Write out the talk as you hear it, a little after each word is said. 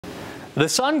The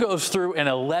sun goes through an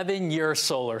 11-year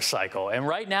solar cycle, and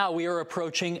right now we are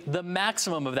approaching the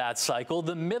maximum of that cycle,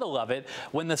 the middle of it,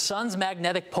 when the sun's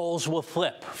magnetic poles will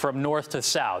flip from north to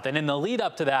south. And in the lead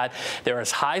up to that, there is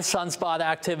high sunspot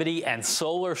activity and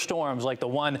solar storms like the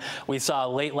one we saw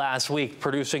late last week,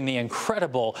 producing the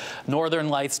incredible Northern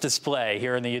Lights display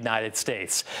here in the United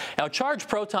States. Now, charged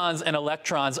protons and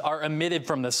electrons are emitted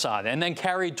from the sun and then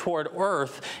carried toward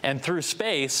Earth and through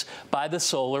space by the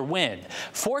solar wind.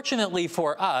 Fortunately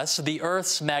for us, the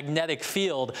Earth's magnetic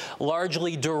field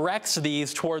largely directs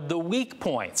these toward the weak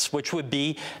points, which would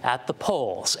be at the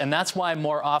poles. And that's why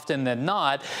more often than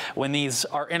not, when these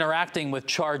are interacting with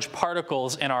charged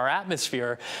particles in our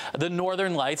atmosphere, the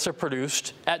northern lights are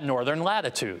produced at northern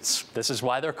latitudes. This is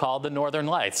why they're called the Northern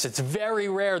Lights. It's very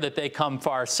rare that they come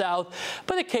far south,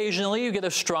 but occasionally you get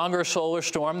a stronger solar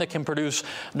storm that can produce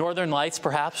northern lights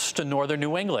perhaps to northern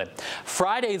New England.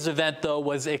 Friday's event, though,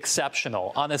 was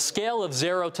exceptional. On a scale of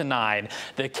 0 to 9,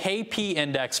 the KP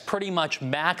index pretty much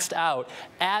maxed out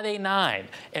at a 9,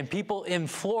 and people in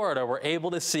Florida were able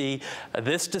to see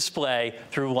this display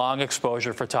through long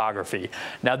exposure photography.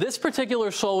 Now, this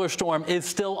particular solar storm is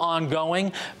still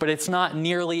ongoing, but it's not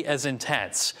nearly as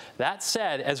intense. That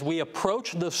said, as we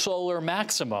approach the solar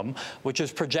maximum, which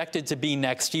is projected to be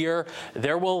next year,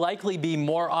 there will likely be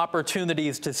more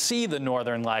opportunities to see the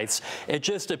northern lights. It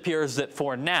just appears that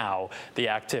for now, the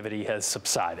activity has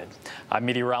subsided. I'm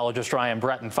meteorologist Ryan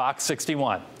Breton, Fox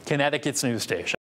 61, Connecticut's news station.